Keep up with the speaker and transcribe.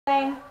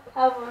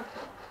However,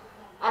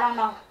 I don't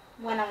know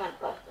when I'm gonna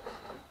post this.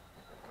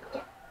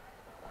 Yeah.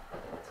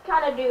 Let's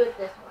kind of do it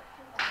this way.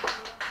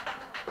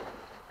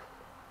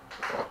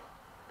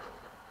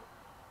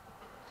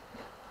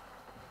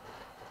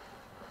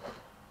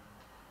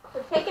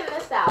 So taking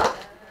this out,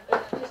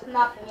 it's just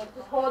nothing. It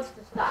just holds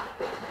the stock.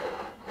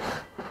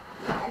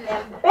 And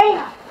then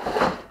bam!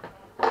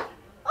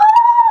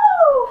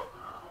 Oh!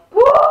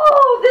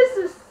 Whoa! This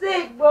is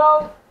sick,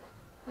 bro.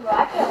 Bro,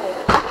 I can't wait.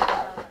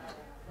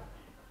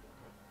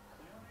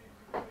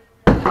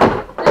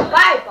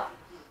 Goodbye, Bob.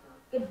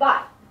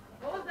 Goodbye.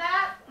 What was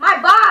that?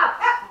 My Bob!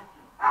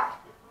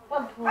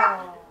 What,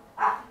 bro?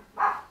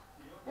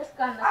 This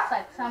gun looks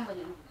like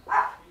somebody.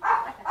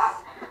 Like a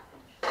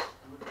savage.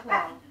 Bro.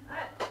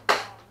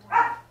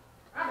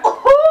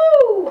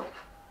 Oh!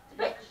 It's a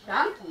bit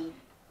chunky.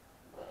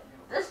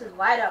 This is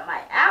right up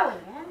my alley,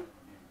 man.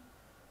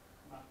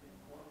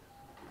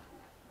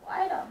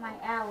 Right up my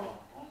alley.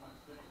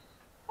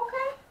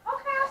 Okay,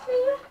 I see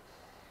you.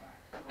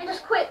 And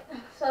just quit.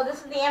 So this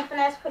is the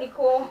Infinite, pretty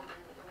cool.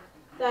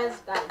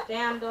 Guys, got a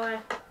jam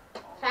door,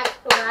 tax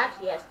door.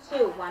 Actually has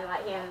two, one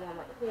right here and one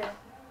right here.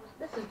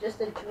 This is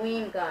just a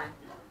dream gun.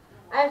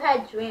 I've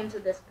had dreams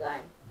of this gun,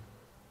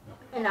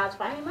 and now it's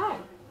finally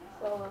mine.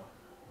 So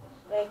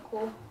very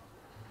cool.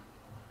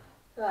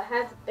 So it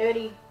has a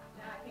 30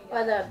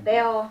 for the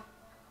barrel,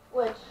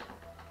 which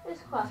is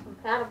cross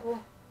compatible.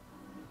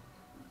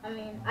 I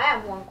mean, I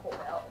have one cool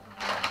barrel.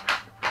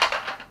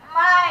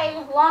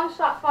 My long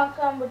shot front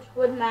gun, which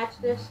would match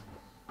this,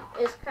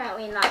 is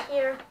currently not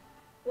here.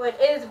 Well,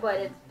 it is, but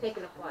it's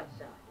taken apart,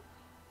 so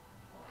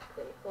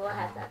pretty cool. It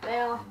has that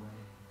barrel.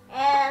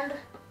 And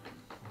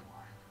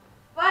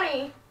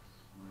funny.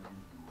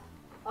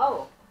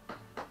 Oh.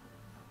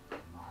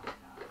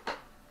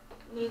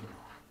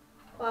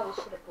 Probably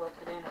should have broke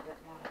it in a bit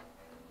more.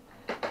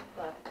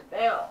 But the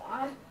barrel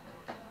on.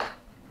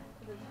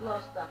 There's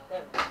little stuff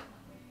there.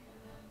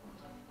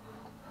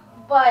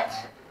 But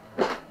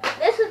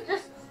this is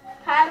just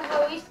kind of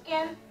a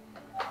reskin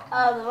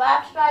of the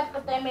Lab Strike,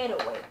 but they made it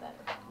way better.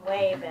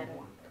 Way better.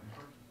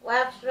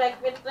 Lab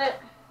Strike with it.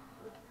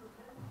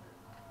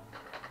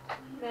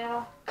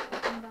 Barrel.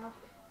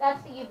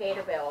 That's the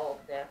Evader barrel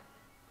over there.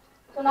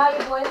 So now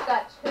your boy's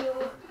got two.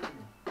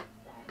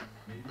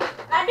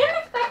 I didn't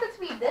expect it to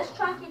be this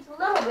chunky. It's a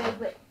little big,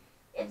 but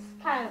it's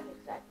kind of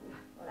exactly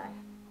what I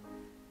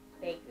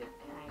figured,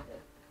 kind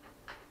of.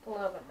 It's a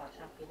little bit more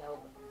chunky though.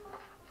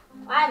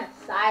 I'm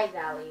the size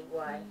alley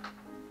where I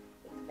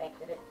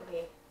expected it to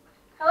be.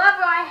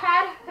 However, I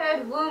had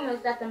heard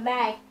rumors that the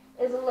mag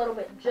is a little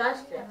bit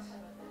justice.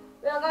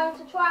 We're going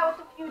to try with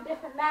a few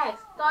different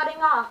mags,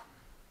 starting off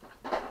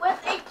with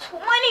a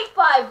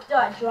 25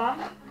 dot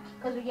drum,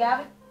 because we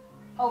haven't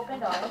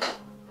opened ours.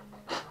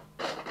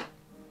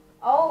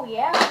 Oh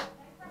yeah.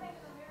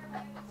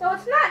 So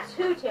it's not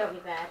too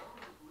terribly bad.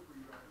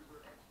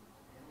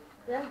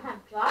 It doesn't have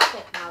drop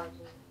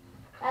technology.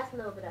 That's a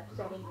little bit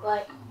upsetting,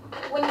 but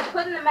when you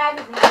put in the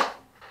magazine,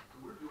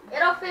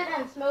 it'll fit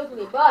in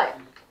smoothly. But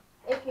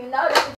if you notice,